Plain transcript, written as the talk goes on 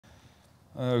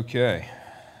Okay.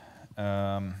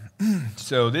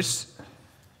 So this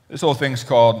whole thing's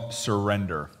called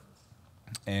surrender.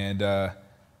 And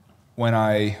when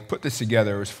I put this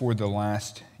together, it was for the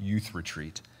last youth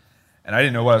retreat. And I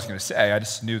didn't know what I was going to say. I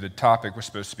just knew the topic was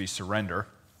supposed to be surrender.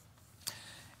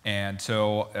 And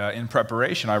so in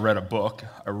preparation, I read a book,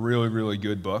 a really, really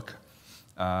good book,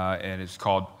 and it's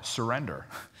called Surrender.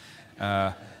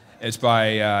 It's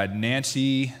by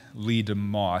Nancy Lee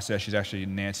DeMoss. She's actually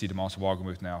Nancy DeMoss of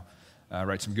Wagglemuth now.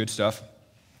 Writes some good stuff.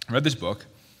 I read this book.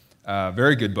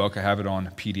 Very good book. I have it on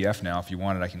PDF now. If you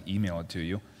want it, I can email it to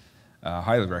you.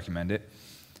 Highly recommend it.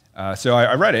 So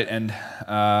I read it, and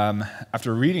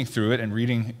after reading through it and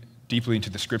reading deeply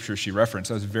into the scriptures she referenced,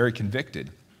 I was very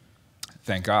convicted.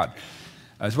 Thank God.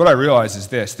 So what I realized is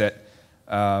this, that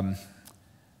I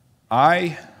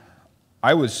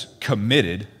was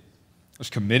committed. I was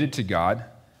committed to God,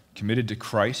 committed to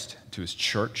Christ, to His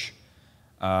church,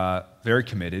 very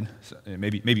committed,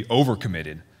 maybe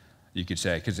overcommitted, you could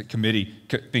say, because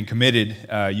being committed,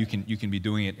 you can be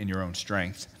doing it in your own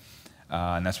strength,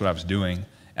 and that's what I was doing,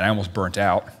 and I almost burnt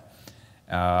out.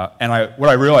 What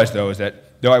I realized, though, is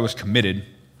that though I was committed,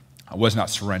 I was not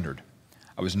surrendered.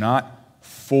 I was not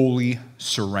fully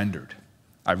surrendered.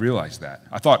 I realized that.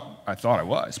 I thought I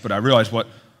was, but I realized what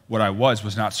I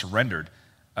was not surrendered.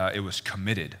 It was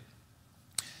committed.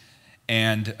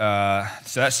 And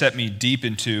so that set me deep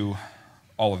into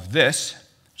all of this,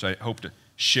 which I hope to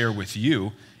share with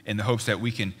you in the hopes that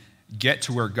we can get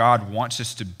to where God wants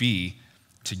us to be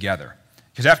together.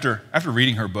 Because after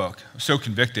reading her book, I was so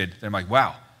convicted that I'm like,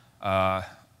 wow,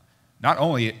 not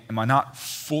only am I not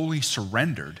fully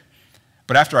surrendered,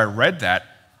 but after I read that,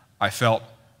 I felt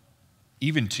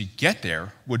even to get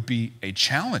there would be a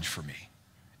challenge for me.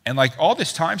 And like all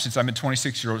this time since I've been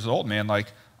 26 years old, man,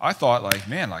 like I thought like,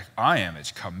 man, like I am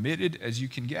as committed as you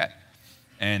can get.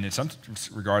 And in some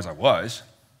regards I was,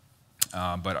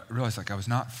 but I realized like I was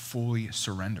not fully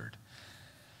surrendered.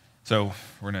 So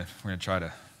we're gonna try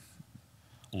to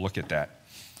look at that.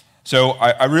 So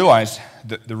I realized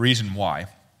the reason why.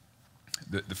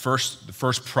 The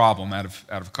first problem out of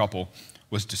a couple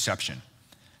was deception.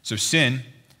 So sin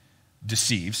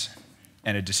deceives,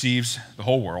 and it deceives the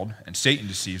whole world, and Satan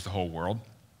deceives the whole world.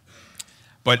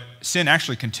 But sin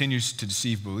actually continues to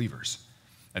deceive believers.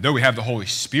 And though we have the Holy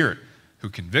Spirit who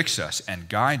convicts us and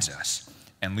guides us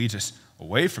and leads us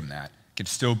away from that, it can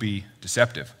still be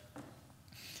deceptive.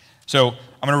 So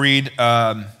I'm going to read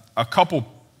a couple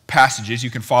passages. You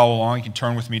can follow along. You can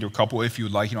turn with me to a couple if you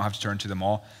would like. You don't have to turn to them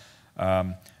all.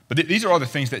 But these are all the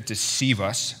things that deceive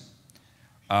us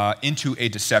into a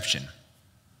deception.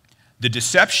 The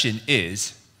deception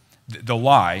is, the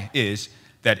lie is,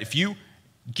 that if you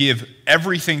give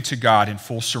everything to God in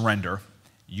full surrender,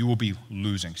 you will be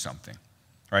losing something,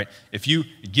 right? If you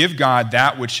give God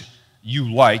that which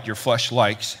you like, your flesh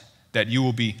likes, that you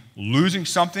will be losing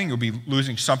something, you'll be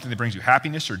losing something that brings you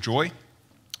happiness or joy.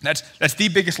 That's the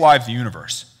biggest lie of the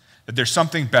universe, that there's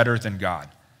something better than God.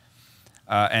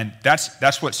 And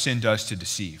that's what sin does to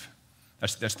deceive.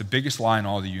 That's the biggest lie in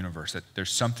all of the universe, that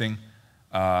there's something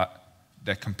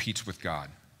that competes with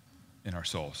God in our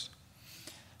souls.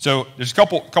 So there's a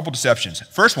couple deceptions.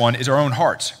 First one is our own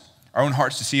hearts. Our own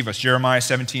hearts deceive us. Jeremiah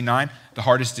 17:9, the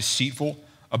heart is deceitful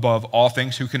above all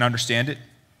things. Who can understand it?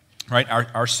 Right?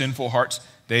 Our sinful hearts,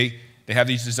 they have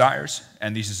these desires,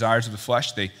 and these desires of the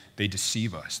flesh, they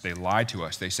deceive us. They lie to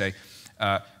us. They say,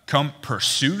 come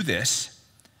pursue this,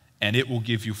 and it will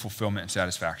give you fulfillment and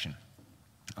satisfaction.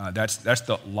 That's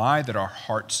the lie that our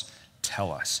hearts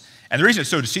tell us. And the reason it's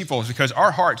so deceitful is because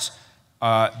our hearts,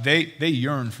 they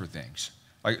yearn for things.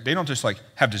 Like they don't just like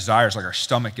have desires like our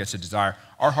stomach gets a desire.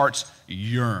 Our hearts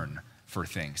yearn for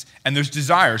things. And those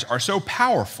desires are so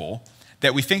powerful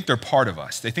that we think they're part of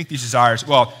us. They think these desires,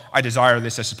 well, I desire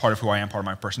this as a part of who I am, part of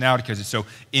my personality, because it's so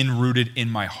enrooted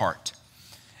in my heart.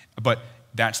 But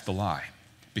that's the lie,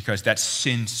 because that's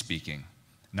sin speaking,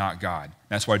 not God.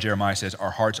 That's why Jeremiah says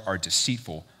our hearts are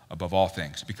deceitful above all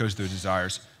things, because their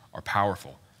desires are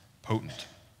powerful, potent.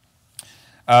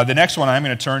 The next one I'm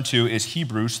going to turn to is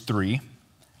Hebrews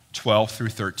 3:12 through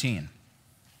 13.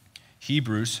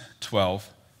 Hebrews 3,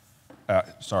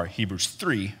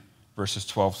 verses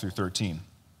 12 through 13.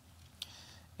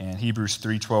 And Hebrews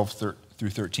 3:12 through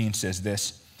 13 says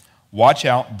this: Watch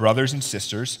out, brothers and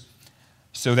sisters,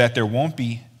 so that there won't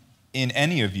be in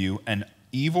any of you an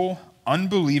evil,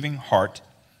 unbelieving heart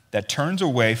that turns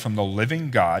away from the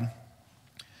living God,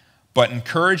 but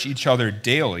encourage each other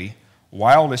daily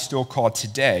while it is still called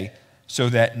today, so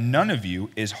that none of you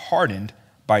is hardened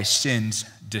by sin's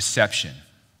deception.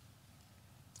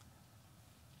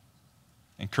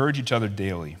 Encourage each other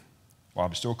daily while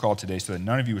I'm still called today, so that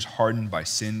none of you is hardened by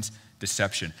sin's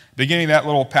deception. Beginning of that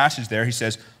little passage there, he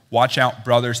says, watch out,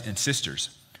 brothers and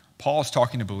sisters. Paul is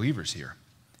talking to believers here.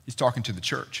 He's talking to the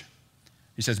church.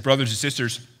 He says, brothers and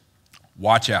sisters,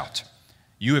 watch out.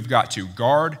 You have got to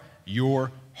guard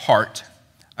your heart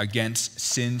against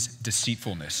sin's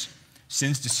deceitfulness.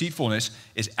 Sin's deceitfulness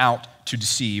is out to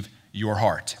deceive your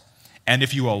heart. And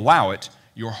if you allow it,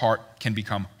 your heart can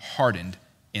become hardened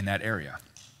in that area.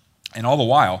 And all the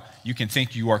while, you can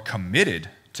think you are committed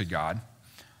to God,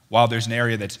 while there's an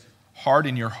area that's hard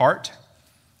in your heart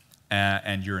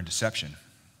and you're in deception.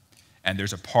 And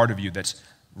there's a part of you that's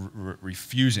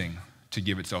refusing to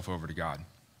give itself over to God.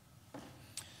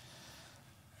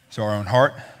 So our own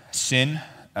heart, sin.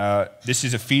 This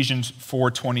is Ephesians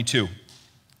 4:22.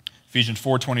 Ephesians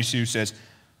 4:22 says,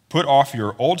 put off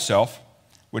your old self,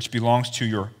 which belongs to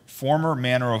your former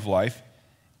manner of life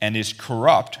and is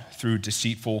corrupt through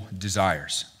deceitful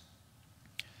desires.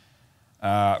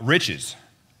 Riches,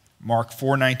 Mark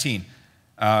 4:19.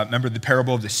 Remember the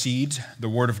parable of the seeds, the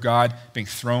word of God being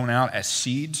thrown out as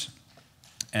seeds?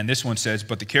 And this one says,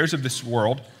 but the cares of this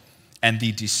world and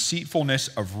the deceitfulness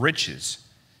of riches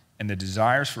and the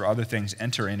desires for other things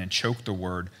enter in and choke the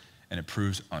word, and it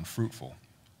proves unfruitful.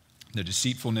 The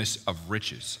deceitfulness of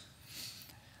riches.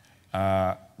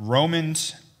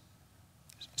 Romans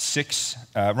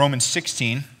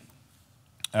 16,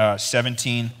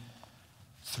 17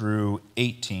 through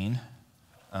 18.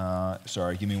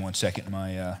 Sorry, give me 1 second.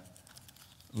 My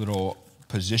little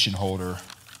position holder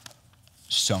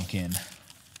sunk in.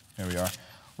 There we are.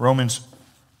 Romans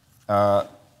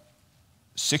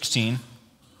 16,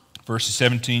 verses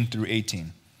 17 through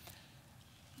 18.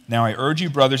 Now I urge you,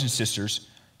 brothers and sisters,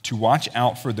 to watch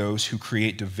out for those who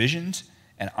create divisions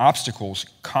and obstacles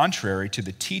contrary to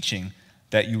the teaching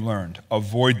that you learned.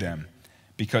 Avoid them,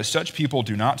 because such people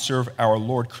do not serve our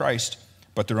Lord Christ,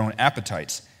 but their own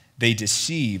appetites. They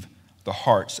deceive the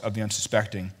hearts of the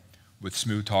unsuspecting with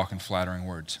smooth talk and flattering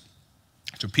words.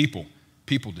 So people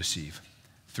deceive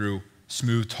through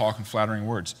smooth talk and flattering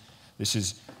words. This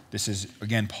is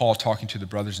again, Paul talking to the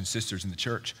brothers and sisters in the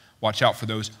church. Watch out for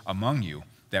those among you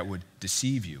that would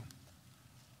deceive you.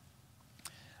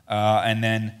 And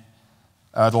then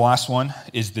the last one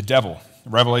is the devil.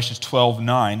 Revelations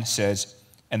 12:9 says,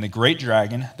 and the great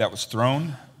dragon that was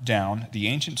thrown down, the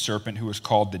ancient serpent who was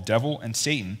called the devil and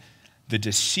Satan, the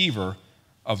deceiver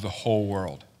of the whole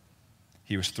world.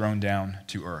 He was thrown down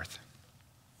to earth.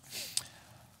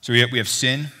 So we have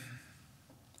sin,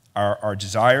 our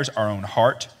desires, our own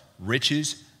heart,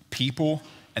 riches, people,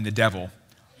 and the devil,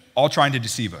 all trying to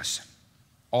deceive us.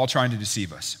 All trying to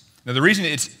deceive us. Now the reason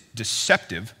it's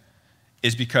deceptive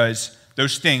is because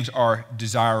those things are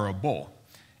desirable.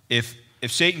 If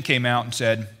Satan came out and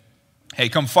said, hey,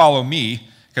 come follow me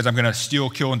because I'm going to steal,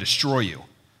 kill, and destroy you.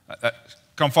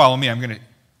 Come follow me, I'm going to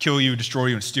kill you, destroy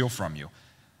you, and steal from you.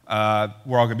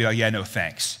 We're all going to be like, yeah, no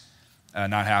thanks.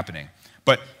 Not happening.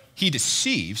 But he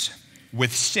deceives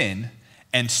with sin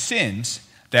and sins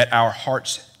that our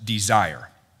hearts desire,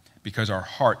 because our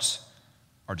hearts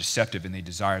are deceptive and they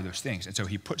desire those things. And so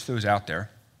he puts those out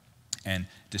there and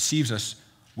deceives us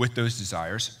with those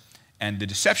desires. And the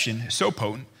deception is so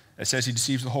potent that says he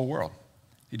deceives the whole world.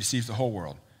 He deceives the whole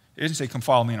world. He doesn't say, come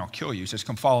follow me and I'll kill you. He says,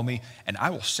 come follow me and I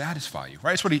will satisfy you.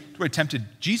 Right? That's what he tempted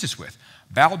Jesus with.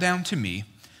 Bow down to me,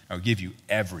 I'll give you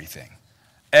everything.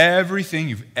 Everything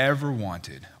you've ever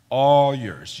wanted. All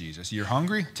yours, Jesus. You're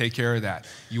hungry? Take care of that.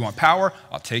 You want power?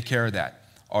 I'll take care of that.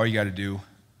 All you got to do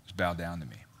is bow down to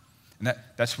me. And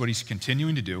that's what he's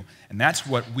continuing to do, and that's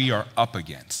what we are up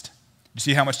against. You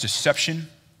see how much deception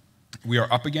we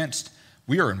are up against?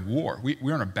 We are in war.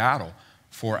 We're in a battle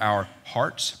for our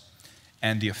hearts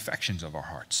and the affections of our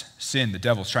hearts. Sin, the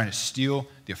devil, is trying to steal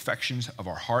the affections of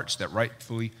our hearts that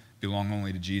rightfully belong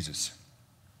only to Jesus.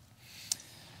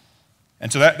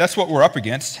 And so that's what we're up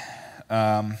against.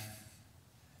 And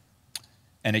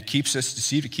it keeps us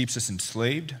deceived. It keeps us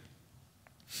enslaved.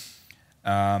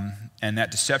 And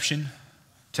that deception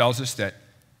tells us that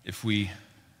if we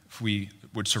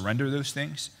would surrender those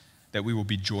things, that we will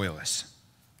be joyless,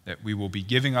 that we will be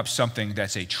giving up something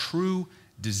that's a true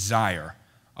desire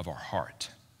of our heart.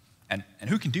 And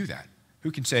who can do that?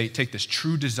 Who can take this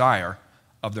true desire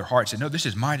of their heart and say, no, this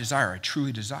is my desire. I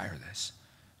truly desire this.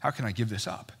 How can I give this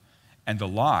up? And the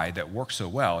lie that works so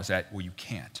well is that, well, you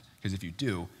can't, because if you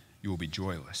do, you will be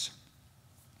joyless.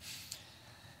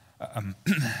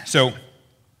 So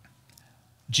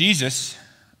Jesus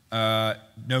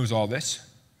knows all this,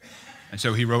 and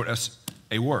so he wrote us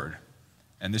a word,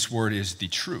 and this word is the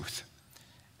truth,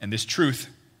 and this truth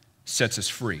sets us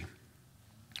free.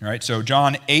 All right, so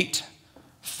John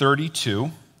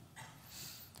 8:32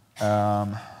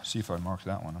 See if I marked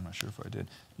that one. I'm not sure if I did.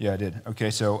 Yeah, I did.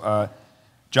 Okay, so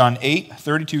John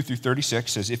 8:32 through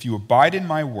 36 says, "If you abide in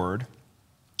my word,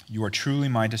 you are truly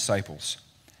my disciples,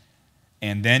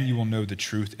 and then you will know the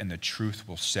truth, and the truth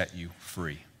will set you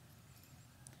free."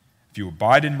 If you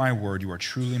abide in my word, you are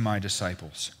truly my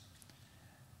disciples,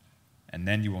 and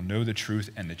then you will know the truth,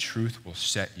 and the truth will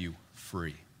set you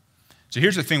free. So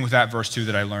here's the thing with that verse 2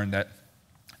 that I learned, that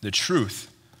the truth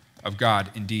of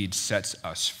God indeed sets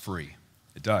us free.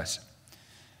 It does.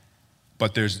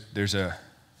 But there's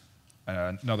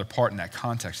another part in that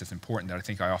context that's important that I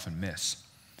think I often miss.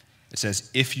 It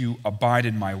says, if you abide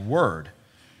in my word,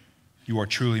 you are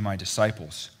truly my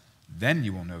disciples. Then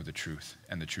you will know the truth,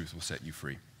 and the truth will set you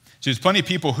free. So there's plenty of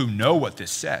people who know what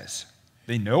this says.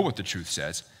 They know what the truth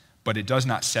says, but it does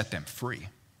not set them free.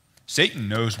 Satan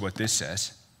knows what this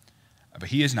says, but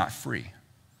he is not free.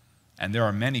 And there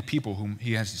are many people whom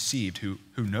he has deceived who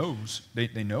knows,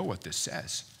 they know what this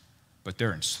says, but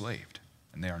they're enslaved,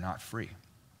 and they are not free.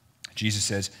 Jesus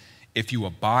says, if you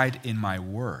abide in my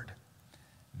word,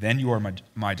 then you are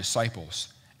my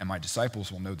disciples, and my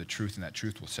disciples will know the truth, and that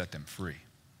truth will set them free.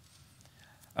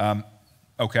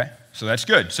 Okay, so that's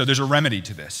good. So there's a remedy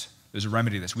to this. There's a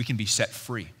remedy to this. We can be set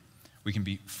free. We can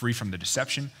be free from the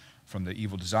deception, from the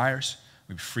evil desires.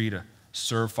 We can be free to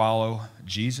serve, follow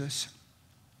Jesus.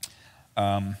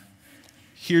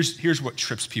 Here's what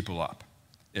trips people up,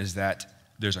 is that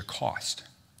there's a cost.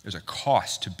 There's a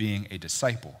cost to being a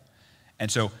disciple.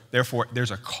 And so, therefore,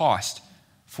 there's a cost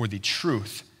for the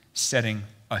truth setting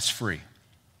us free.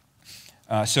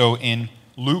 So in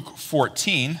Luke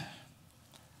 14,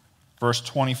 verse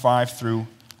 25 through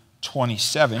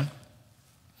 27,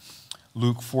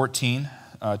 Luke 14,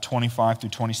 25 through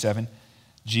 27,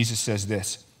 Jesus says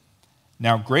this,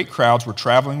 "Now great crowds were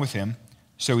traveling with him,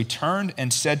 so he turned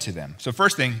and said to them." So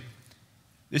first thing,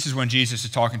 this is when Jesus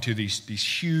is talking to these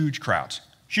huge crowds,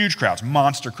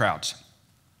 monster crowds.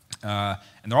 And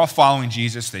they're all following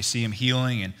Jesus. They see him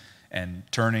healing and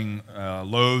turning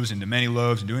loaves into many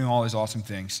loaves and doing all these awesome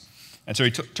things. And so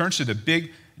he turns to the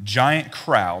big, giant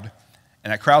crowd,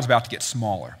 and that crowd's about to get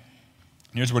smaller.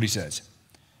 And here's what he says.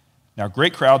 "Now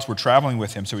great crowds were traveling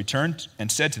with him, so he turned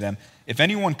and said to them, 'If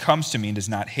anyone comes to me and does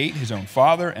not hate his own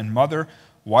father and mother,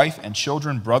 wife and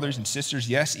children, brothers and sisters,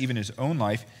 yes, even his own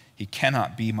life, he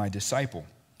cannot be my disciple.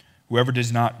 Whoever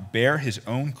does not bear his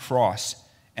own cross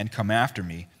and come after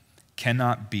me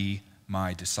cannot be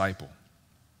my disciple.'"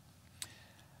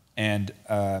 And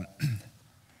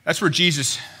that's where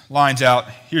Jesus lines out,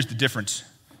 here's the difference,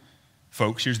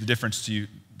 folks. Here's the difference to you,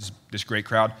 this great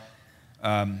crowd.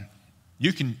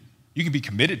 You can be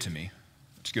committed to me.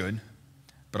 It's good.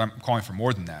 But I'm calling for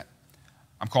more than that.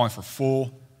 I'm calling for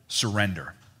full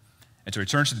surrender. And so he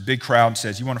turns to the big crowd and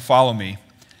says, you want to follow me,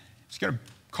 it's going to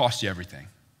cost you everything.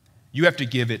 You have to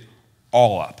give it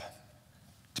all up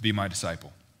to be my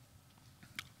disciple.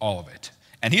 All of it.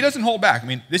 And he doesn't hold back. I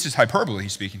mean, this is hyperbole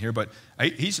he's speaking here, but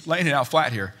he's laying it out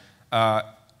flat here.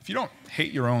 If you don't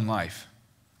hate your own life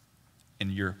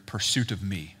in your pursuit of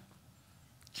me,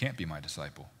 you can't be my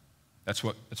disciple. That's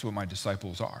what my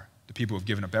disciples are. The people who have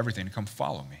given up everything to come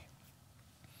follow me.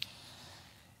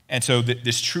 And so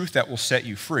this truth that will set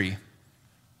you free,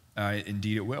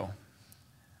 indeed it will.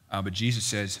 But Jesus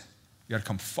says, you got to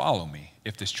come follow me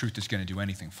if this truth is going to do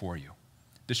anything for you.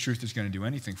 If this truth is going to do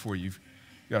anything for you, you've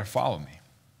got to follow me.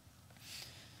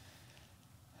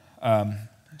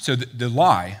 So the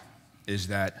lie is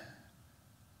that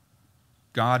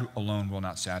God alone will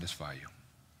not satisfy you.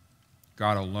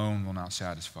 God alone will not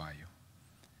satisfy you.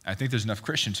 I think there's enough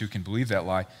Christians who can believe that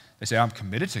lie. They say, I'm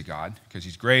committed to God because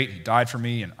he's great, he died for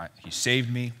me, and he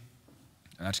saved me,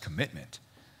 and that's commitment.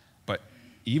 But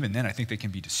even then, I think they can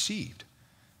be deceived,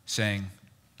 saying,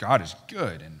 God is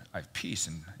good, and I have peace,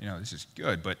 and this is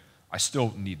good, but I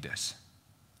still need this.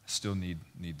 I still need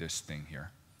this thing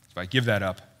here. If I give that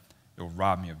up, it will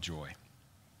rob me of joy.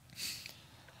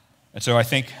 And so I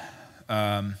think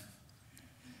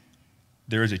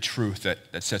there is a truth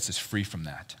that sets us free from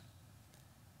that.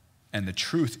 And the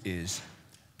truth is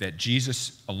that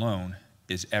Jesus alone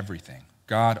is everything.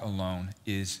 God alone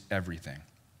is everything.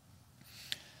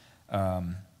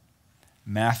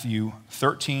 Matthew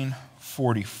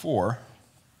 13:44,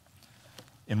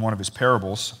 in one of his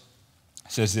parables,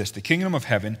 says this, "The kingdom of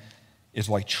heaven is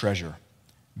like treasure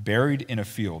buried in a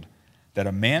field that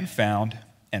a man found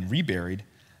and reburied.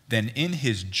 Then in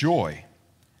his joy,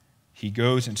 he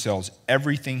goes and sells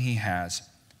everything he has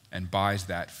and buys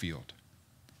that field."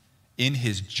 In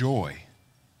his joy,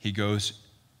 he goes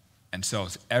and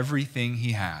sells everything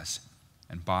he has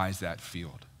and buys that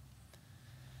field.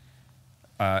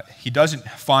 He doesn't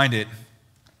find it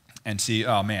and see,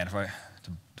 oh man, to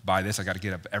buy this, I got to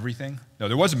get up everything. No,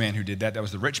 there was a man who did that. That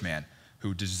was the rich man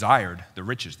who desired the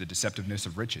riches, the deceptiveness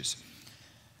of riches.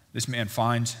 This man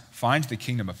finds the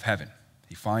kingdom of heaven.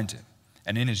 He finds it.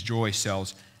 And in his joy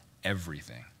sells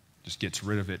everything. Just gets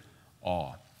rid of it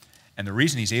all. And the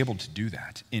reason he's able to do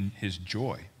that in his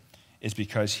joy is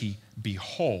because he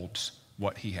beholds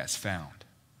what he has found.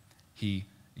 He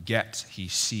gets, he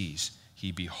sees,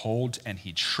 he beholds, and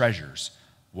he treasures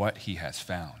what he has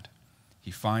found.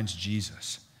 He finds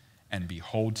Jesus and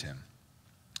beholds him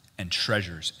and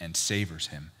treasures and savors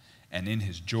him. And in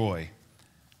his joy,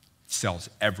 sells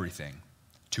everything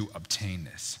to obtain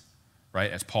this.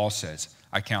 Right? As Paul says,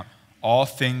 I count all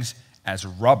things as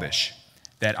rubbish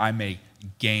that I may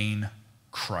gain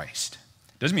Christ.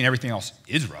 Doesn't mean everything else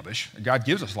is rubbish. God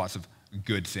gives us lots of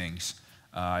good things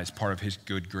as part of his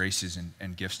good graces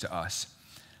and gifts to us.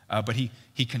 But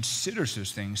he considers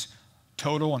those things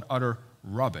total and utter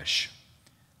rubbish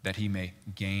that he may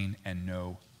gain and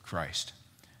know Christ.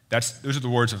 Those are the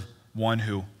words of one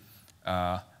who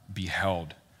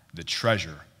beheld the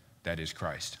treasure that is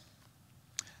Christ.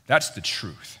 That's the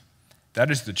truth. That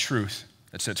is the truth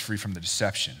that sets free from the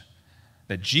deception.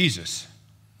 That Jesus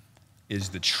is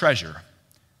the treasure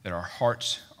that our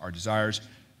hearts, our desires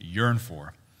yearn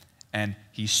for. And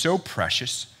he's so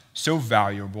precious, so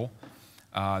valuable,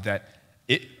 that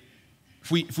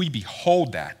if we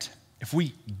behold that, if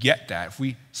we get that, if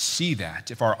we see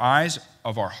that, if our eyes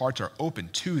of our hearts are open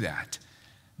to that,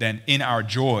 then in our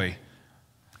joy,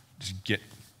 just get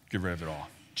rid of it all.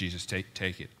 Jesus,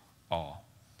 take it all.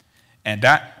 And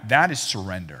that is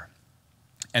surrender.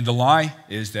 And the lie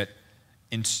is that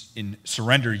in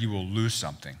surrender you will lose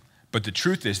something. But the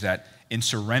truth is that in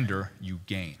surrender you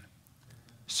gain.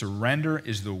 Surrender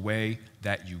is the way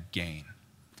that you gain.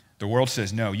 The world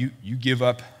says, no, you give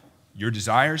up your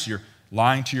desires, you're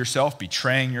lying to yourself,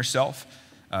 betraying yourself,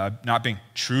 not being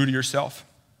true to yourself,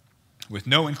 with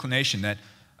no inclination that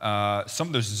some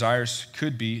of those desires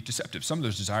could be deceptive. Some of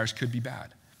those desires could be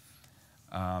bad.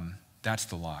 That's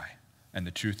the lie. And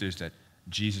the truth is that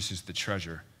Jesus is the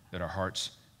treasure that our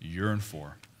hearts yearn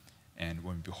for. And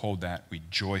when we behold that, we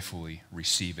joyfully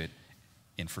receive it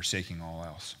in forsaking all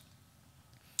else.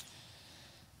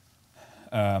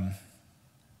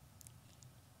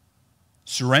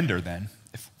 Surrender, then,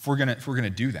 if we're gonna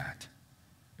do that,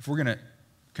 if we're gonna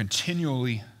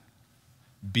continually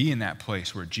be in that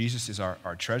place where Jesus is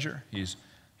our treasure, he's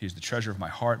the treasure of my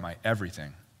heart, my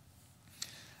everything.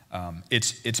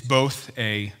 It's both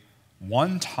a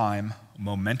one-time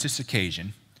momentous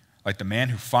occasion, like the man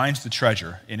who finds the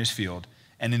treasure in his field,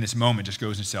 and in this moment just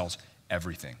goes and sells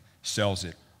everything, sells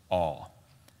it all.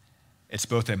 It's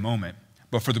both a moment,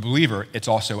 but for the believer, it's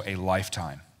also a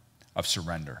lifetime of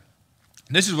surrender.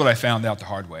 And this is what I found out the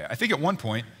hard way. I think at one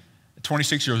point, at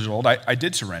 26 years old, I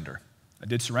did surrender. I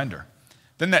did surrender.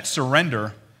 Then that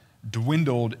surrender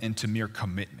dwindled into mere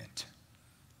commitment.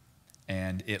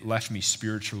 And it left me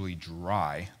spiritually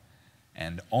dry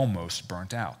and almost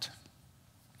burnt out.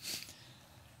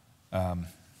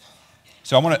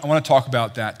 So I want to talk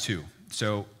about that too.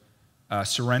 So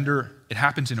surrender, it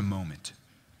happens in a moment.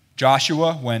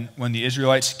 Joshua, when the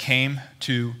Israelites came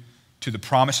to the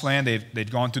promised land,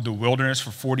 they'd gone through the wilderness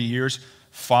for 40 years,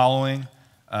 following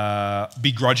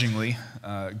begrudgingly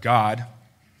God,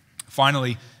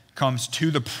 finally comes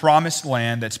to the promised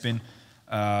land that's been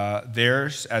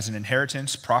theirs as an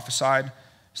inheritance, prophesied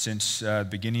since the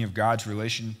beginning of God's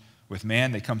relation with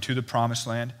man. They come to the promised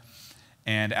land.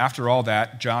 And after all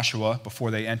that, Joshua, before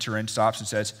they enter in, stops and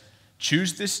says,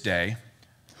 choose this day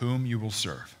whom you will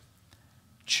serve.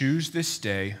 Choose this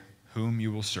day whom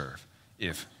you will serve.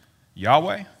 If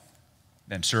Yahweh,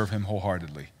 then serve him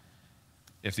wholeheartedly.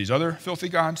 If these other filthy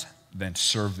gods, then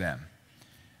serve them.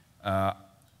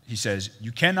 He says,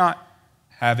 you cannot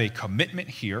have a commitment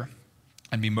here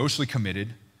and be mostly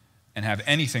committed and have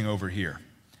anything over here.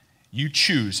 You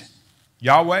choose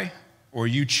Yahweh or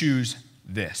you choose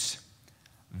this.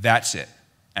 That's it.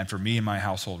 And for me and my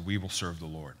household, we will serve the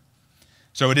Lord.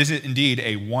 So it is indeed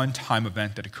a one-time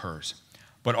event that occurs,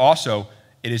 but also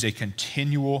it is a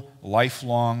continual,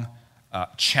 lifelong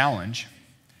challenge,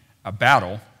 a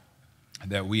battle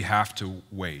that we have to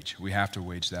wage. We have to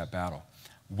wage that battle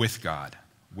with God,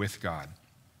 with God.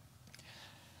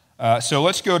 So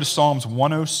let's go to Psalms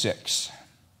 106.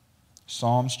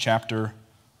 Psalms chapter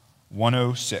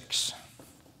 106.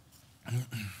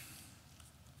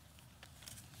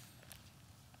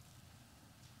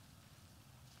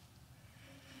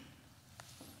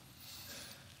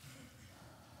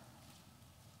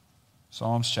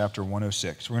 Psalms chapter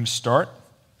 106. We're going to start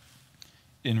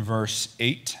in verse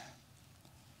 8.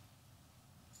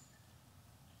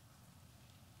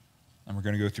 and we're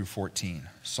going to go through 14.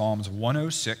 Psalms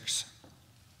 106,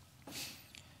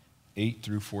 8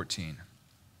 through 14.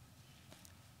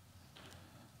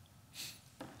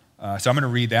 So I'm going to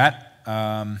read that.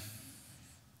 I'm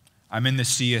in the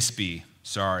CSB.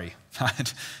 Sorry.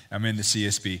 I'm in the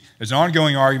CSB. There's an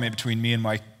ongoing argument between me and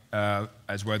Mike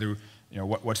as whether,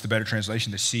 what's the better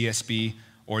translation, the CSB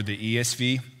or the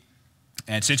ESV.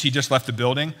 And since he just left the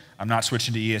building, I'm not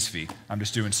switching to ESV. I'm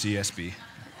just doing CSB.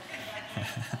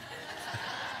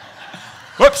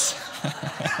 Whoops.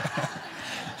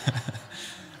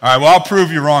 All right, well, I'll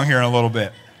prove you wrong here in a little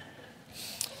bit.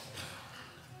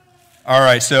 All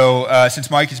right, so since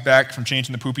Mike is back from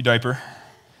changing the poopy diaper,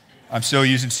 I'm still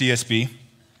using CSB.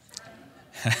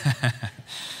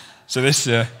 So this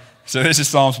is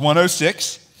Psalms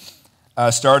 106,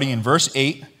 starting in verse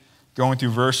 8, going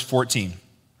through verse 14.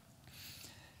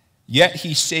 Yet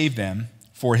he saved them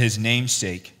for his name's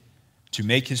sake, to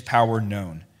make his power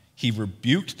known. He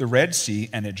rebuked the Red Sea,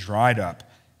 and it dried up.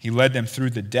 He led them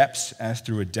through the depths as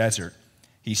through a desert.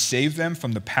 He saved them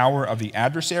from the power of the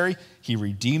adversary. He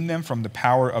redeemed them from the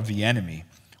power of the enemy.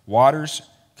 Waters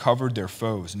covered their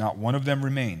foes. Not one of them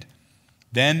remained.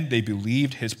 Then they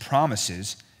believed his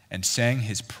promises and sang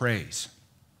his praise.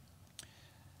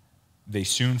 They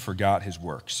soon forgot his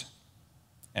works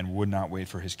and would not wait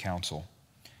for his counsel.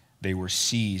 They were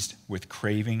seized with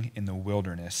craving in the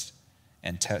wilderness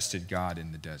and tested God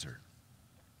in the desert.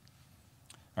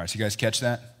 All right, so you guys catch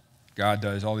that? God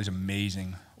does all these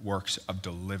amazing works of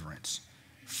deliverance,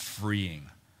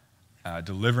 freeing,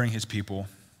 delivering his people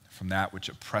from that which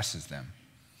oppresses them.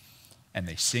 And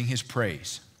they sing his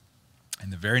praise.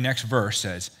 And the very next verse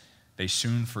says, they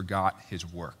soon forgot his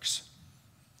works.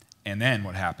 And then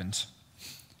what happens?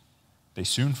 They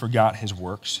soon forgot his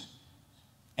works,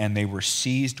 and they were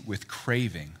seized with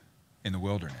craving in the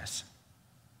wilderness.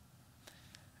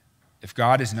 If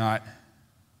God is not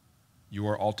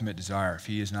your ultimate desire, if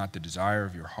he is not the desire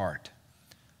of your heart,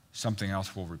 something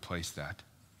else will replace that,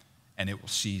 and it will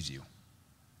seize you.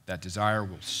 That desire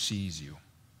will seize you.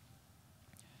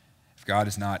 If God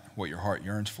is not what your heart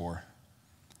yearns for,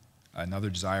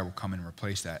 another desire will come and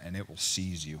replace that, and it will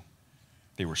seize you.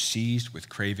 They were seized with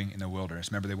craving in the wilderness.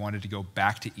 Remember, they wanted to go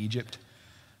back to Egypt.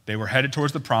 They were headed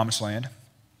towards the promised land,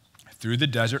 through the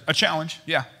desert. A challenge,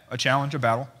 a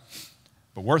battle,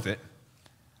 but worth it.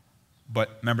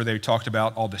 But remember, they talked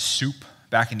about all the soup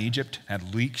back in Egypt,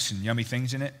 had leeks and yummy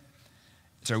things in it.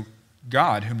 So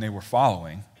God, whom they were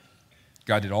following,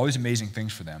 God did all these amazing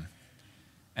things for them,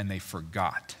 and they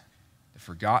forgot. They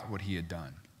forgot what he had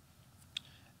done.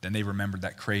 Then they remembered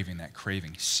that craving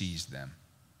seized them.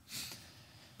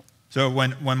 So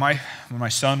when my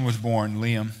son was born,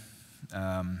 Liam,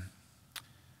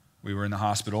 we were in the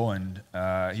hospital, and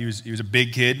he was a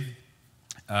big kid,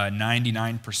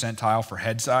 99 percentile for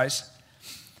head size.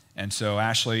 And so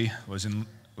Ashley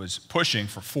was pushing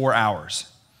for 4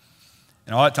 hours.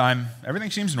 And all that time,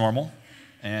 everything seems normal,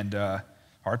 and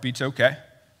heartbeat's okay.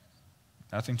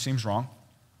 Nothing seems wrong.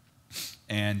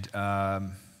 And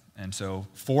so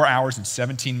 4 hours and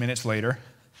 17 minutes later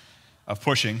of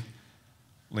pushing,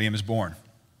 Liam is born.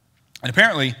 And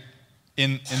apparently,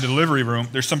 in the delivery room,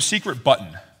 there's some secret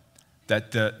button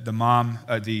that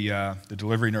the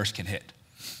delivery nurse can hit.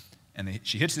 And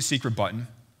she hits the secret button.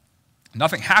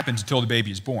 Nothing happens until the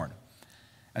baby is born.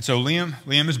 And so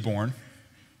Liam is born.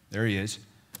 There he is.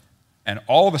 And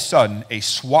all of a sudden, a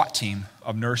SWAT team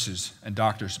of nurses and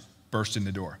doctors burst in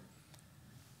the door.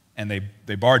 And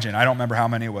they barge in. I don't remember how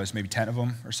many it was, maybe 10 of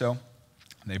them or so. And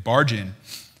they barge in,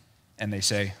 and they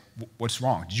say, "What's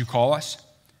wrong? Did you call us?"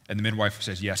 And the midwife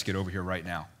says, "Yes, get over here right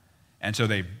now." And so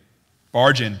they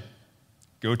barge in,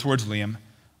 go towards Liam.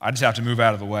 I just have to move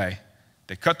out of the way.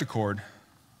 They cut the cord,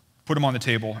 put him on the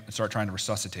table, and start trying to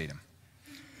resuscitate him.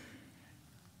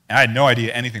 And I had no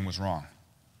idea anything was wrong.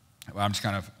 I'm just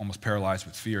kind of almost paralyzed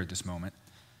with fear at this moment.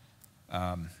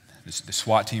 The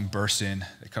SWAT team bursts in,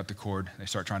 they cut the cord, they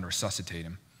start trying to resuscitate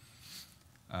him.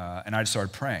 And I just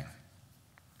started praying.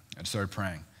 And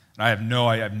I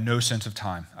have no sense of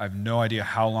time. I have no idea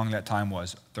how long that time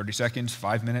was. 30 seconds,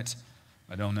 5 minutes,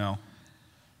 I don't know.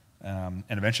 And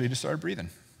eventually he just started breathing.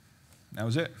 That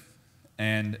was it.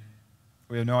 And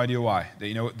we have no idea why.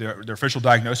 Their official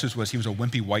diagnosis was he was a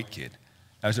wimpy white kid.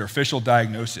 That was their official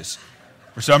diagnosis.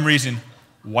 For some reason,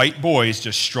 white boys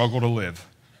just struggle to live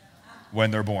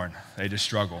when they're born. They just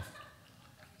struggle.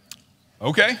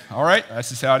 Okay, all right, that's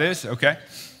just how it is, okay.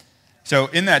 So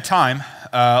in that time,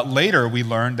 later we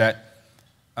learned that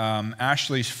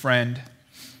Ashley's friend,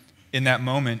 in that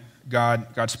moment,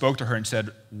 God spoke to her and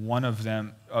said, one of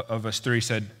them, of us three,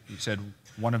 he said,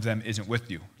 one of them isn't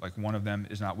with you. Like one of them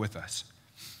is not with us.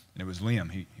 And it was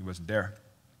Liam. He wasn't there.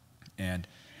 And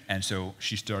so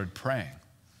she started praying.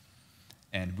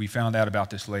 And we found out about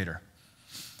this later.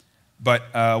 But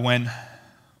when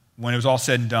it was all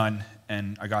said and done,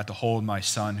 and I got to hold my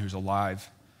son who's alive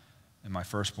and my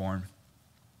firstborn,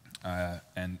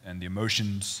 and the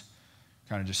emotions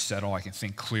kind of just settle, I can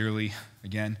think clearly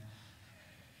again.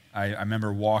 I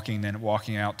remember walking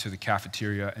out to the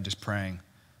cafeteria and just praying,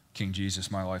 King Jesus,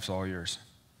 my life's all yours.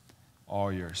 All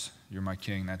yours. You're my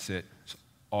king, that's it. It's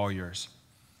all yours.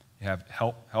 You have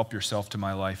help yourself to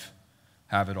my life.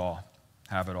 Have it all.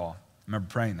 Have it all. I remember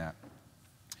praying that.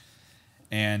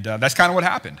 And that's kind of what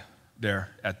happened there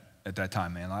at that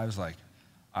time, man. I was like,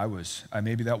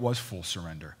 maybe that was full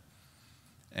surrender.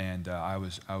 And I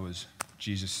was,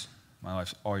 Jesus, my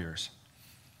life's all yours.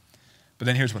 But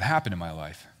then here's what happened in my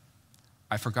life.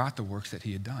 I forgot the works that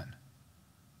he had done.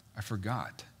 I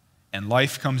forgot. And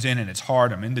life comes in and it's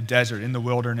hard. I'm in the desert, in the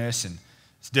wilderness, and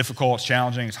it's difficult, it's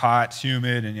challenging, it's hot, it's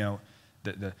humid, and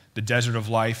the desert of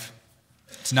life,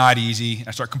 it's not easy.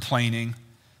 I start complaining,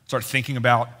 start thinking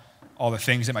about all the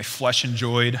things that my flesh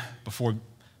enjoyed before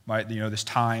this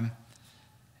time.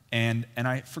 And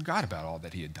I forgot about all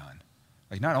that he had done.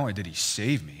 Like, not only did he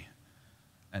save me,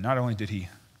 and not only did he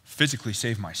physically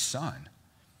save my son,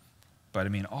 but I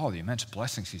mean, all the immense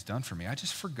blessings he's done for me, I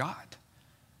just forgot.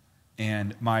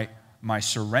 And my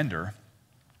surrender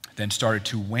then started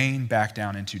to wane back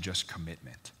down into just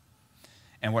commitment.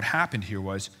 And what happened here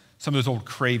was some of those old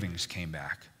cravings came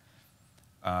back.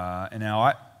 And now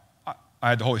I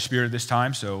had the Holy Spirit at this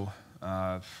time, so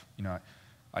I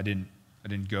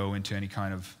didn't go into any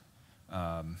kind of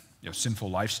sinful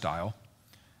lifestyle.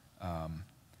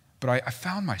 But I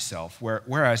found myself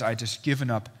whereas I just given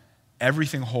up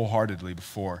everything wholeheartedly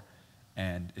before,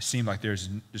 and it seemed like there's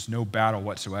no battle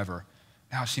whatsoever.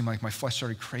 Now it seemed like my flesh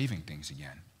started craving things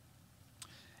again.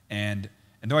 And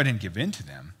though I didn't give in to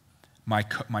them,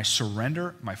 my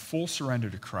surrender, my full surrender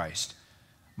to Christ,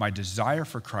 my desire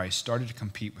for Christ started to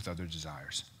compete with other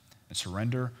desires. And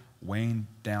surrender waned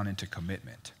down into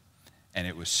commitment. And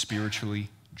it was spiritually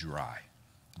dry,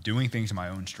 doing things in my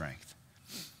own strength.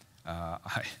 Up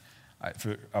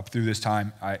through this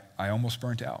time, I almost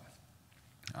burnt out.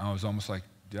 I was almost like,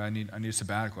 I need a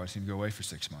sabbatical. I just need to go away for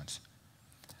 6 months.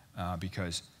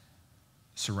 Because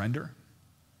surrender,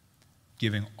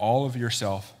 giving all of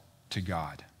yourself to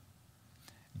God,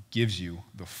 gives you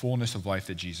the fullness of life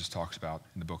that Jesus talks about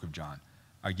in the book of John.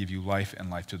 I give you life and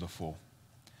life to the full.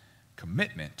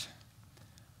 Commitment,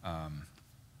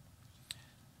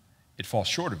 it falls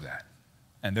short of that.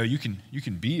 And though you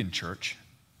can be in church,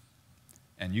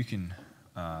 and you can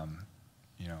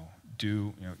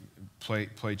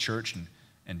play church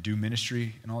and do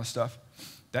ministry and all this stuff,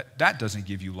 that doesn't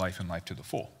give you life and life to the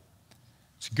full.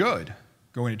 It's good.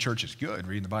 Going to church is good.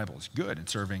 Reading the Bible is good. And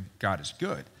serving God is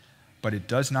good. But it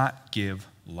does not give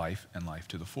life and life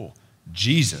to the full.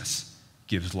 Jesus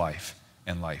gives life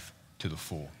and life to the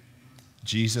full.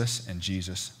 Jesus and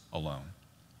Jesus alone.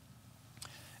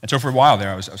 And so for a while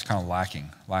there, I was kind of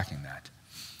lacking that.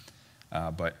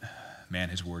 But man,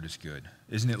 his word is good.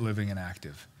 Isn't it living and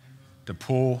active? To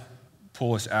pull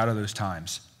us out of those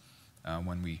times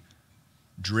when we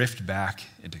drift back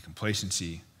into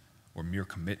complacency or mere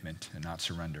commitment and not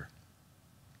surrender.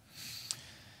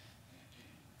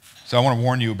 So I want to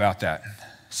warn you about that.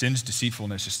 Sin's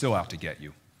deceitfulness is still out to get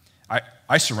you.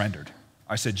 I surrendered.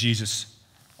 I said, Jesus,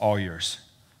 all yours.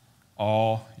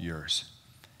 All yours.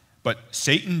 But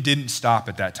Satan didn't stop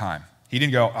at that time. He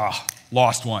didn't go,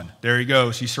 lost one. There he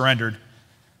goes. He surrendered.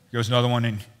 Goes another one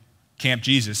in Camp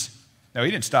Jesus. No,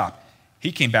 he didn't stop.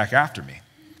 He came back after me.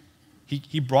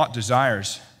 He brought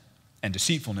desires and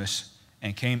deceitfulness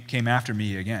and came after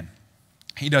me again.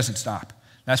 He doesn't stop.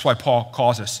 That's why Paul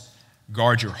calls us,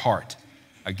 guard your heart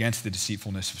against the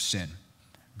deceitfulness of sin.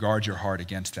 Guard your heart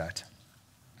against that.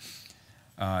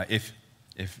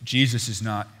 If Jesus is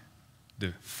not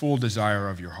the full desire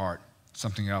of your heart,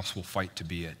 something else will fight to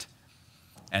be it.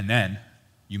 And then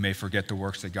you may forget the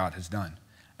works that God has done.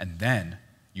 And then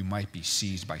you might be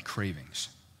seized by cravings.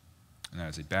 And that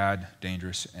is a bad,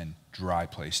 dangerous, and dry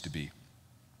place to be.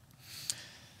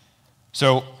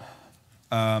 So,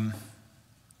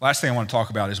 last thing I want to talk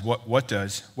about is what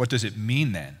does it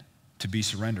mean then to be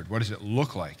surrendered? What does it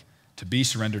look like to be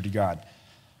surrendered to God?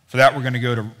 For that, we're going to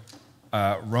go to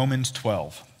Romans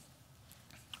 12.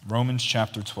 Romans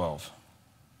chapter 12.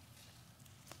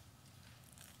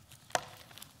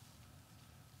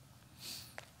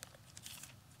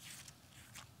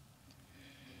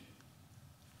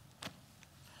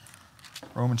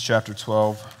 Romans chapter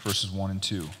 12, verses 1 and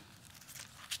 2.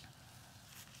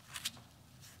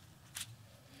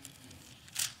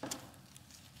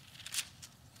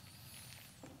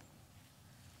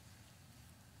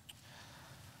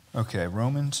 Okay,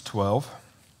 Romans 12,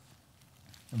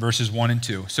 verses 1 and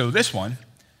 2. So this one,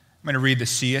 I'm going to read the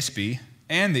CSB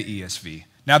and the ESV.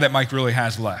 Now that Mike really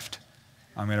has left,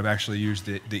 I'm going to actually use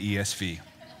the ESV.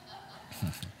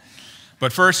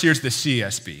 But first, here's the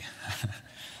CSB.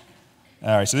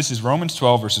 All right, so this is Romans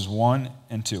 12, verses 1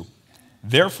 and 2.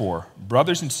 Therefore,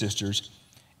 brothers and sisters,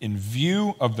 in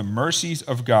view of the mercies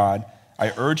of God,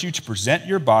 I urge you to present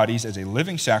your bodies as a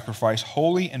living sacrifice,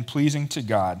 holy and pleasing to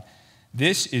God.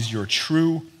 This is your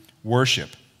true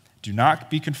worship. Do not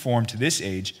be conformed to this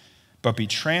age, but be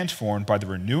transformed by the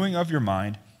renewing of your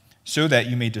mind, so that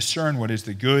you may discern what is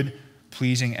the good,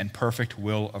 pleasing, and perfect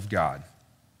will of God.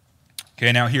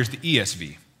 Okay, now here's the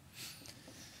ESV.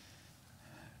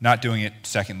 Not doing it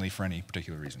secondly for any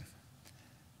particular reason.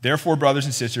 Therefore, brothers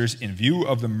and sisters, in view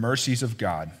of the mercies of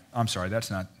God, I'm sorry,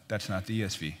 that's not the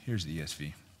ESV. Here's the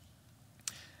ESV.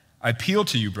 I appeal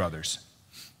to you, brothers.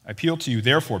 I appeal to you,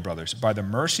 therefore, brothers, by the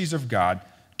mercies of God,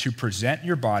 to present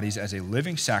your bodies as a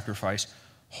living sacrifice,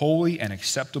 holy and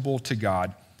acceptable to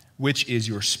God, which is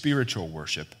your spiritual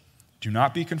worship. Do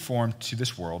not be conformed to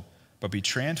this world, but be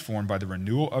transformed by the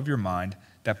renewal of your mind,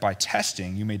 that by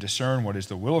testing you may discern what is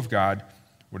the will of God,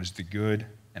 what is the good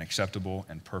and acceptable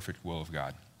and perfect will of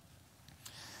God.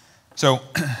 So,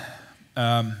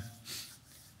 in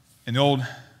the Old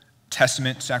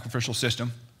Testament sacrificial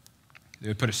system, they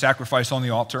would put a sacrifice on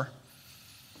the altar,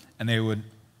 and they would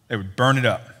burn it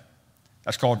up.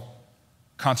 That's called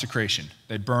consecration.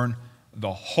 They'd burn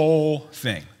the whole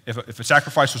thing. If a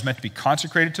sacrifice was meant to be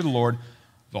consecrated to the Lord,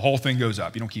 the whole thing goes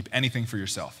up. You don't keep anything for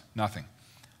yourself, nothing.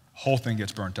 The whole thing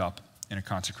gets burnt up in a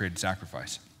consecrated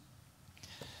sacrifice.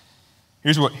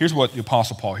 Here's what the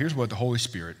Apostle Paul, here's what the Holy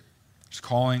Spirit is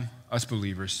calling us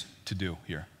believers to do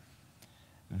here.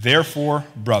 Therefore,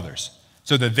 brothers.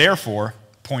 So the therefore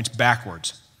points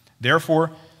backwards.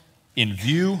 Therefore, in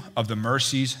view of the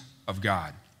mercies of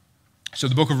God. So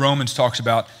the book of Romans talks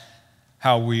about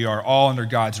how we are all under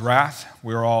God's wrath.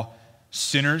 We're all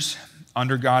sinners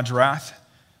under God's wrath,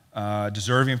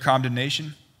 deserving of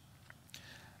condemnation.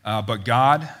 But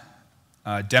God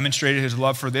demonstrated his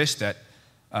love for this, that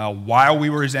while we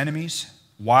were his enemies,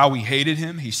 while we hated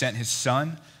him, he sent his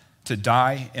son to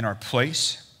die in our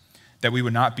place, that we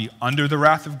would not be under the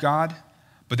wrath of God,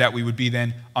 but that we would be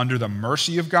then under the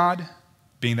mercy of God,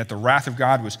 being that the wrath of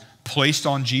God was placed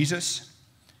on Jesus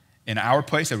in our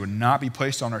place, that would not be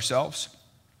placed on ourselves.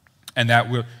 And that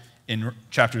we're, in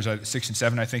chapters 6 and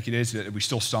 7, I think it is, that we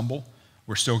still stumble.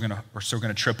 We're still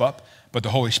gonna trip up, but the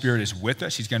Holy Spirit is with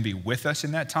us. He's going to be with us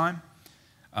in that time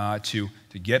to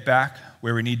get back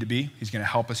where we need to be. He's going to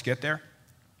help us get there.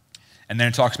 And then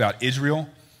it talks about Israel.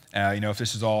 If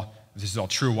this is all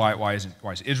true, why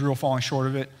is Israel falling short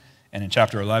of it? And in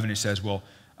chapter 11, it says, well,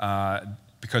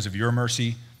 because of your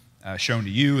mercy shown to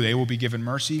you, they will be given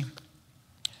mercy.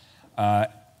 And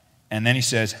then he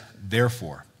says,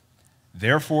 therefore,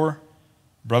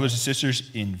 brothers and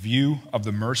sisters, in view of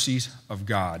the mercies of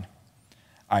God,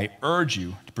 I urge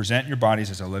you to present your bodies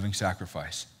as a living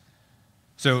sacrifice.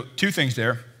 So two things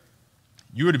there.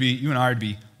 You and I are to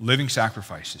be living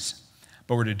sacrifices,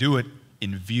 but we're to do it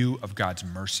in view of God's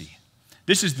mercy.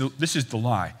 This is the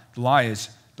lie. The lie is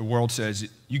the world says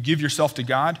you give yourself to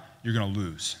God, you're going to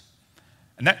lose.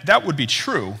 And that would be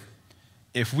true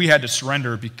if we had to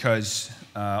surrender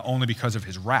only because of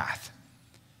his wrath.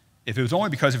 If it was only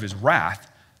because of his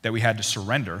wrath that we had to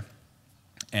surrender,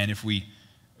 and if we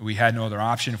had no other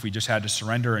option, if we just had to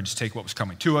surrender and just take what was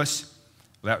coming to us,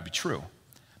 well, that would be true.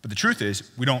 But the truth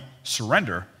is, we don't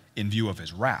surrender in view of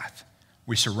his wrath.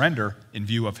 We surrender in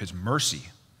view of his mercy.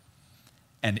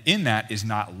 And in that is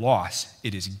not loss,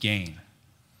 it is gain.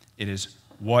 It is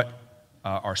what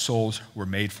our souls were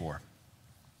made for.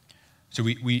 So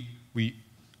we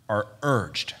are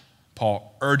urged,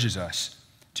 Paul urges us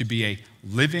to be a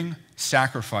living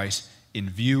sacrifice in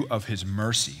view of his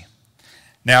mercy.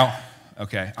 Now,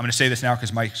 okay, I'm going to say this now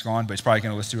because Mike's gone, but he's probably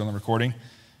going to listen to it on the recording.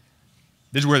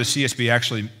 This is where the CSB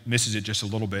actually misses it just a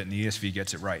little bit and the ESV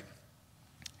gets it right.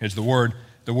 Here's the word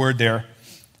there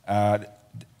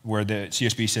where the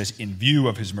CSB says, in view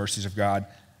of his mercies of God.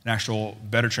 An actual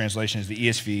better translation is the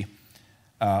ESV,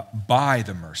 by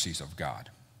the mercies of God.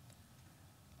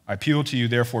 I appeal to you,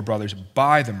 therefore, brothers,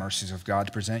 by the mercies of God,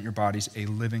 to present your bodies a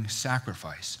living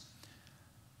sacrifice.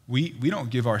 We don't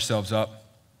give ourselves up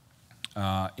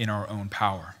in our own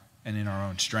power and in our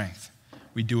own strength.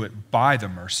 We do it by the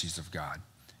mercies of God.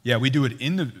 Yeah, we do it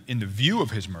in the view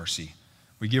of his mercy.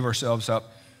 We give ourselves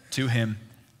up to him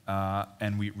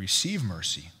and we receive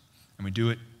mercy. And we do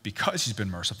it because he's been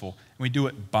merciful, and we do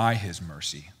it by his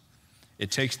mercy. It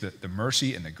takes the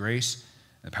mercy and the grace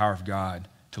and the power of God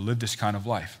to live this kind of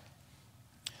life.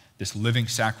 this living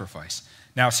sacrifice.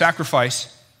 Now,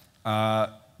 sacrifice,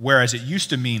 whereas it used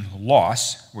to mean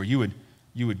loss, where you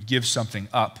would give something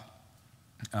up,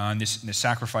 and this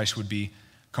sacrifice would be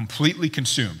completely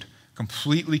consumed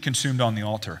on the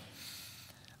altar.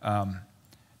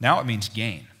 Now it means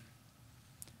gain.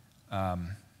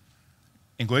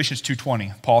 In Galatians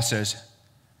 2:20, Paul says,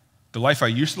 "The life I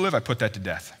used to live, I put that to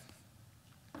death.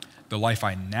 The life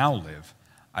I now live,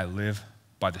 I live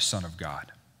by the Son of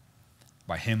God,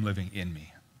 by him living in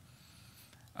me."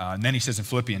 And then he says in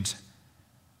Philippians,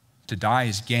 "To die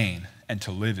is gain, and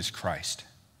to live is Christ."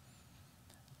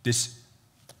 This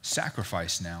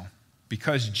sacrifice now,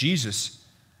 because Jesus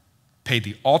paid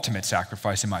the ultimate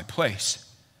sacrifice in my place,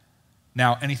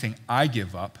 now anything I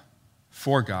give up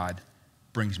for God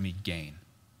brings me gain.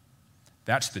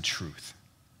 That's the truth.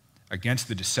 Against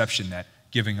the deception that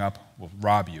giving up will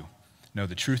rob you. No,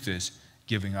 the truth is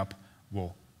giving up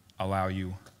will allow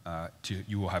you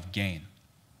you will have gain.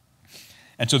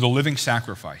 And so the living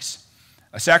sacrifice.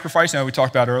 A sacrifice, now we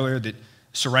talked about earlier, that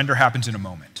surrender happens in a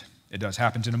moment. It does,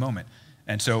 happens in a moment.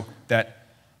 And so that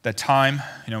time,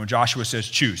 when Joshua says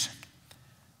choose.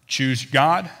 Choose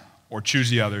God or choose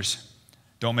the others.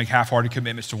 Don't make half-hearted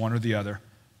commitments to one or the other.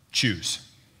 Choose.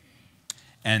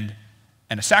 And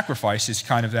a sacrifice is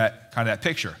kind of that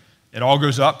picture. It all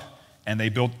goes up, and they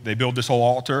build this whole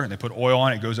altar, and they put oil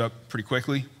on it. It goes up pretty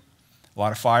quickly, a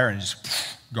lot of fire, and it's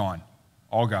just gone.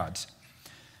 All God's.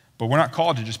 But we're not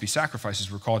called to just be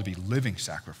sacrifices. We're called to be living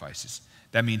sacrifices.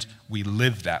 That means we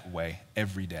live that way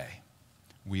every day.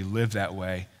 We live that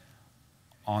way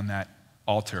on that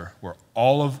altar where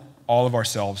all of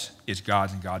ourselves is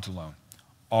God's and God's alone.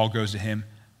 All goes to him.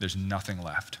 There's nothing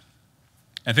left.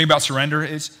 And the thing about surrender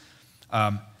is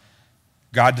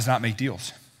God does not make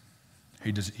deals.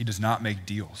 He does not make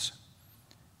deals.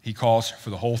 He calls for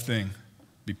the whole thing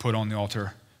be put on the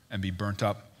altar and be burnt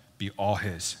up, be all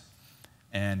his.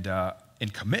 And in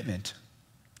commitment,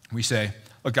 we say,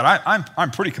 look, God,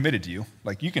 I'm pretty committed to you.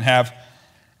 Like, you can have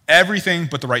everything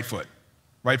but the right foot.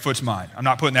 Right foot's mine. I'm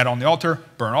not putting that on the altar.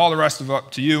 Burn all the rest of it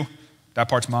up to you. That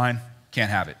part's mine. Can't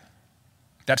have it.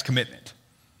 That's commitment.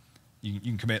 You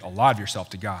can commit a lot of yourself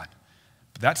to God.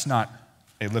 But that's not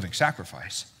a living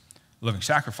sacrifice. A living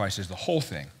sacrifice is the whole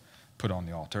thing put on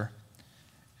the altar.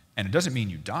 And it doesn't mean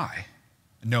you die.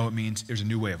 No, it means there's a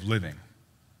new way of living.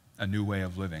 A new way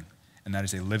of living. And that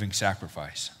is a living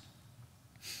sacrifice.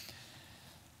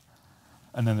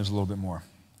 And then there's a little bit more.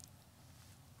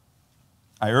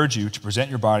 I urge you to present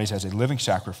your bodies as a living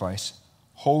sacrifice,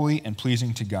 holy and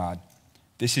pleasing to God.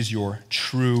 This is your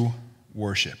true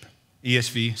worship.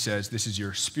 ESV says this is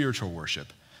your spiritual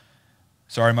worship.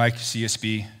 Sorry, Mike,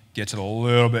 CSB gets it a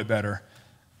little bit better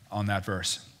on that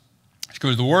verse.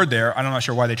 Because the word there, I'm not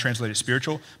sure why they translate it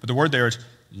spiritual, but the word there is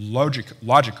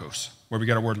logikos, where we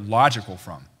got our word logical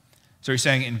from. So he's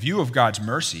saying in view of God's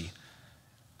mercy,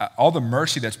 all the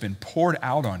mercy that's been poured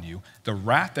out on you, the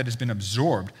wrath that has been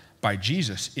absorbed by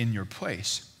Jesus in your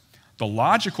place, the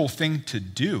logical thing to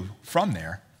do from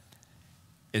there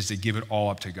is to give it all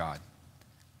up to God.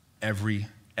 Everything.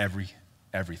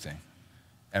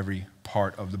 Every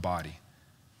part of the body.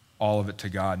 All of it to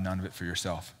God, none of it for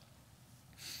yourself.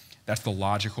 That's the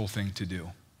logical thing to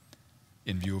do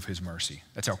in view of his mercy.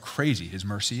 That's how crazy his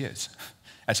mercy is.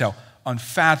 That's how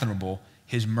unfathomable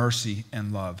his mercy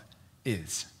and love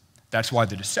is. That's why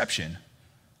the deception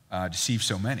deceives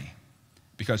so many.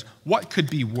 Because what could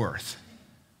be worth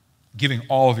giving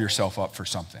all of yourself up for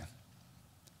something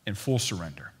in full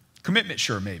surrender? Commitment,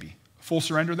 sure, maybe. Full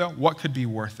surrender, though, what could be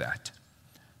worth that?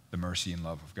 The mercy and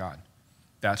love of God.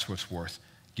 That's what's worth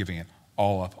giving it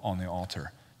all up on the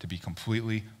altar, to be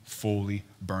completely, fully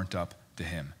burnt up to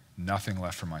him. Nothing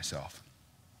left for myself.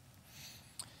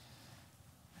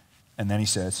 And then he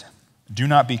says, do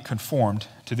not be conformed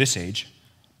to this age,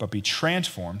 but be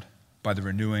transformed by the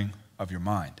renewing of your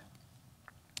mind.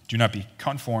 Do not be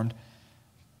conformed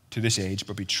to this age,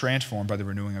 but be transformed by the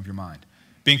renewing of your mind.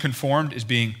 Being conformed is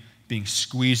being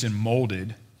squeezed and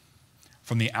molded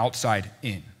from the outside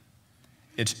in.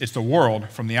 It's the world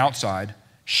from the outside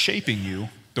shaping you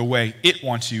the way it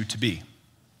wants you to be.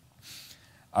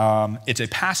 It's a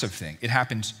passive thing. It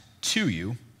happens to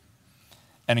you.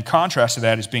 And in contrast to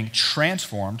that is being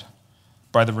transformed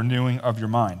by the renewing of your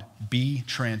mind. Be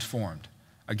transformed.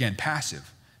 Again,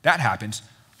 passive. That happens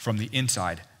from the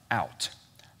inside out.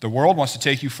 The world wants to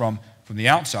take you from the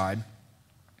outside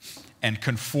and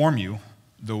conform you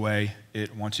the way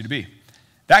it wants you to be.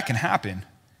 That can happen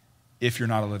if you're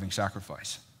not a living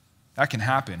sacrifice. That can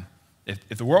happen.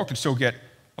 If the world can still get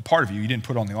a part of you didn't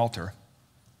put on the altar,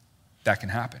 that can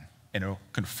happen. And it'll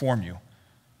conform you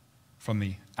from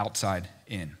the outside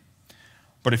in.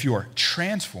 But if you are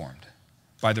transformed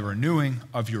by the renewing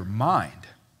of your mind,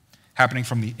 happening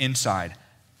from the inside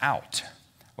out,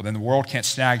 well, then the world can't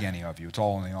snag any of you. It's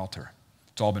all on the altar.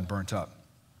 It's all been burnt up.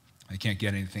 You can't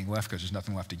get anything left because there's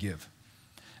nothing left to give.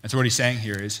 And so what he's saying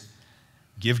here is,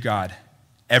 give God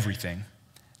everything.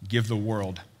 Give the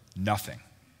world nothing.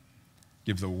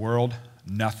 Give the world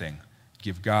nothing.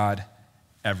 Give God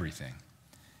everything.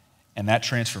 And that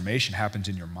transformation happens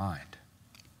in your mind.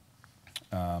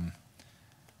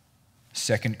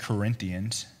 2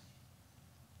 Corinthians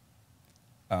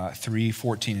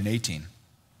 3:14 and 18.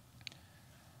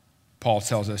 Paul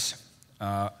tells us,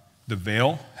 the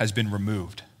veil has been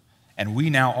removed, and we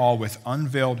now all with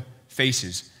unveiled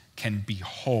faces can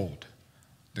behold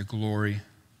the glory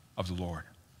of the Lord.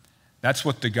 That's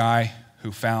what the guy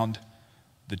who found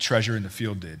the treasure in the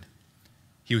field did.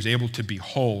 He was able to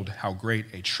behold how great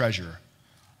a treasure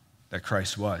that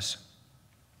Christ was.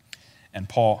 And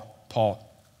Paul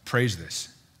prays this,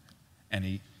 and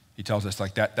he tells us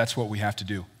like that's what we have to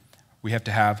do. We have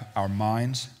to have our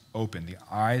minds open, the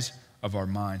eyes of our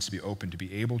minds to be open, to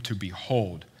be able to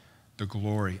behold the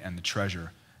glory and the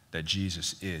treasure that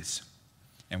Jesus is.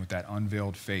 And with that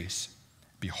unveiled face,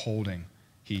 beholding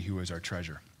he who is our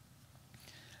treasure.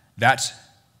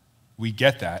 We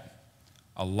get that.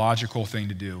 A logical thing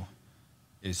to do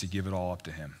is to give it all up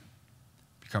to him.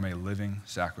 Become a living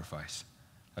sacrifice.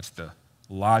 That's the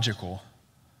logical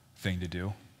thing to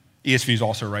do. ESV is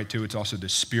also right too. It's also the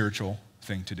spiritual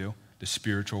thing to do, the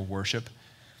spiritual worship.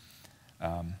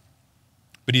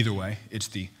 But either way, it's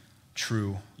the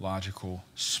true, logical,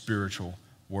 spiritual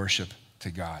worship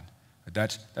to God.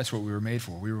 That's what we were made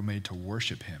for. We were made to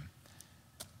worship him.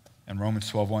 And Romans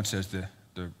 12:1 says the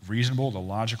reasonable, the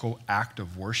logical act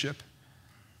of worship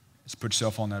is put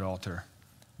yourself on that altar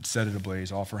and set it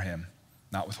ablaze, all for him,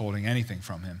 not withholding anything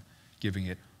from him, giving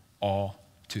it all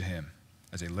to him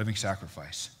as a living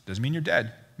sacrifice. Doesn't mean you're dead.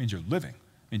 It means you're living.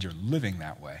 It means you're living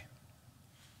that way.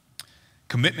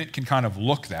 Commitment can kind of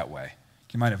look that way.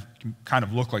 It might have kind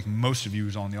of look like most of you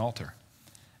was on the altar.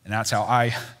 And that's how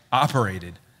I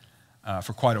operated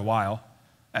for quite a while.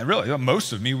 And really,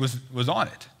 most of me was on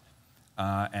it.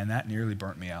 And that nearly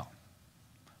burnt me out.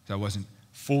 So I wasn't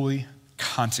fully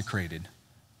consecrated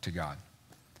to God.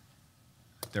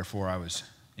 Therefore, I was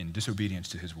in disobedience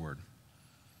to his word.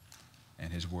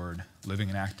 And his word, living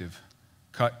and active,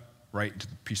 cut right into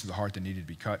the piece of the heart that needed to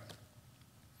be cut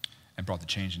and brought the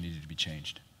change that needed to be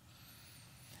changed.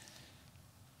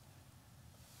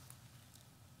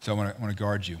 So I want to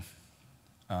guard you.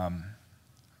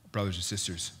 Brothers and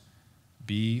sisters,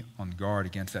 be on guard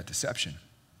against that deception,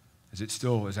 as it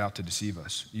still is out to deceive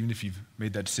us. Even if you've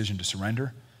made that decision to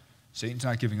surrender, Satan's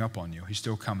not giving up on you. He's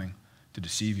still coming to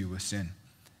deceive you with sin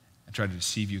and try to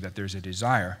deceive you that there's a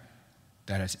desire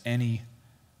that has any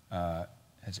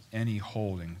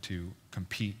holding to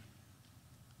compete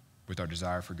with our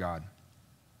desire for God.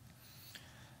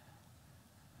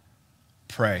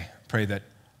 Pray that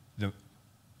the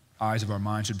eyes of our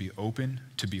minds should be open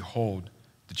to behold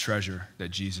the treasure that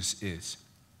Jesus is.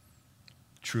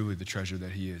 Truly the treasure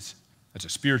that he is. That's a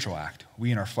spiritual act.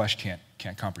 We in our flesh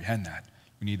can't comprehend that.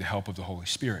 We need the help of the Holy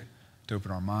Spirit to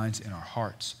open our minds and our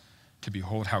hearts to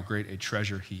behold how great a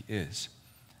treasure he is.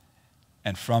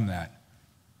 And from that,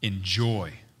 in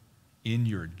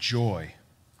your joy,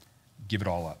 give it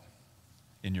all up.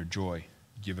 In your joy,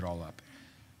 give it all up.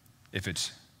 If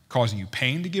it's causing you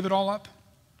pain to give it all up,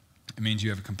 it means you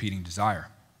have a competing desire,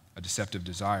 a deceptive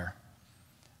desire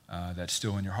that's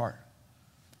still in your heart.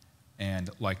 And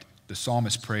like the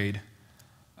psalmist prayed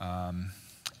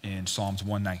in Psalms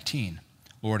 119,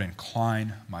 Lord,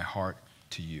 incline my heart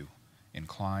to you.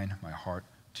 Incline my heart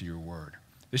to your word.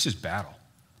 This is battle.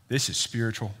 This is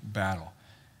spiritual battle.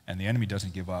 And the enemy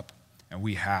doesn't give up. And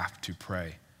we have to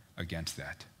pray against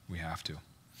that. We have to.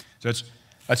 So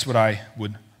that's what I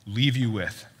would leave you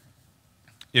with.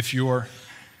 If you're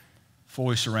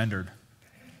fully surrendered,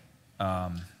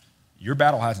 your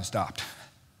battle hasn't stopped.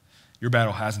 Your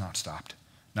battle has not stopped.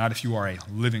 Not if you are a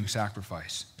living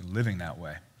sacrifice, living that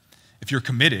way. If you're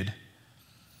committed,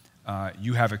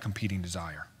 you have a competing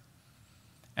desire.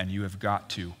 And you have got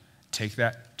to take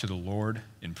that to the Lord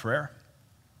in prayer.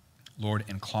 Lord,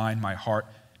 incline my heart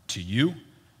to you.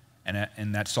 And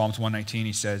in that Psalms 119,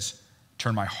 he says,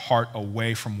 turn my heart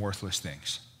away from worthless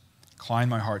things. Incline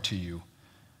my heart to you.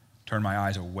 Turn my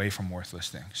eyes away from worthless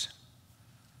things.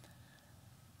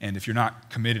 And if you're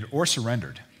not committed or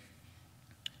surrendered,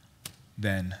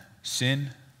 then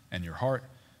sin and your heart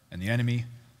and the enemy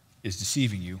is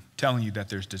deceiving you, telling you that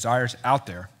there's desires out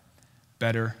there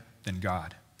better than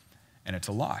God. And it's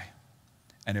a lie.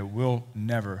 And it will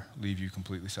never leave you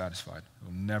completely satisfied. It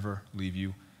will never leave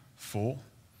you full.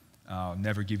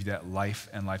 Never give you that life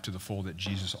and life to the full that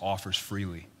Jesus offers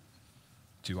freely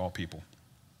to all people.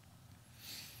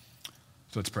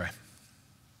 So let's pray.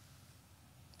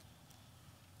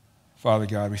 Father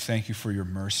God, we thank you for your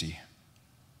mercy.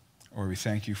 Or we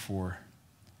thank you for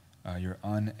your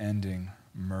unending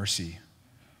mercy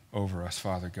over us,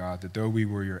 Father God, that though we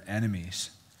were your enemies,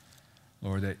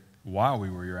 Lord, that while we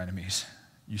were your enemies,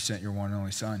 you sent your one and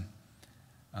only Son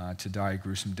to die a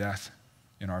gruesome death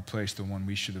in our place, the one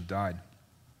we should have died.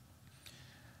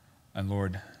 And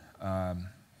Lord,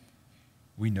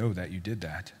 we know that you did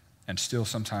that. And still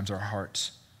sometimes our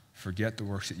hearts forget the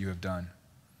works that you have done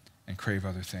and crave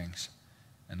other things.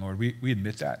 And Lord, we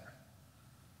admit that.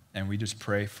 And we just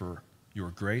pray for your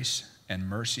grace and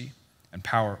mercy and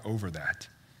power over that,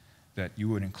 that you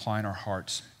would incline our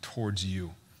hearts towards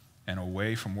you and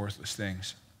away from worthless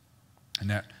things. And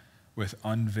that with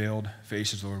unveiled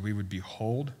faces, Lord, we would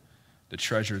behold the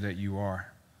treasure that you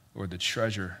are, Lord, the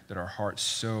treasure that our hearts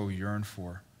so yearn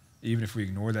for. Even if we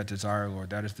ignore that desire,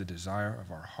 Lord, that is the desire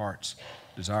of our hearts,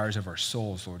 desires of our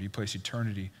souls, Lord. You place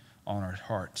eternity on our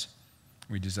hearts.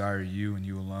 We desire you and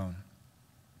you alone.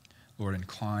 Lord,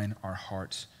 incline our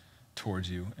hearts towards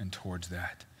you and towards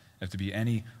that. If there be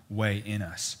any way in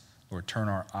us, Lord, turn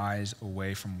our eyes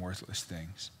away from worthless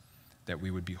things, that we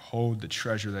would behold the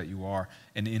treasure that you are,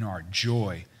 and in our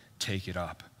joy, take it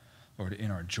up. Lord,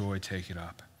 in our joy, take it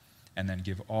up. And then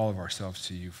give all of ourselves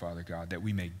to you, Father God, that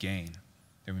we may gain,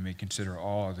 that we may consider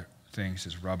all other things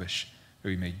as rubbish, that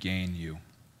we may gain you.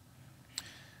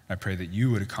 I pray that you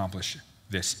would accomplish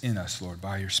this in us, Lord,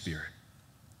 by your Spirit.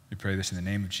 We pray this in the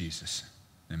name of Jesus.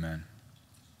 Amen.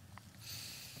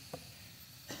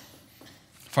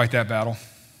 Fight that battle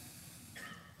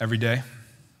every day.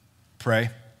 Pray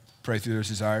through those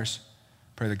desires.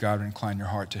 Pray that God would incline your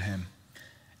heart to him.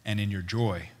 And in your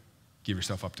joy, give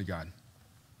yourself up to God.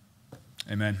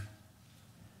 Amen.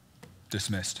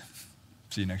 Dismissed.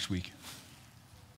 See you next week.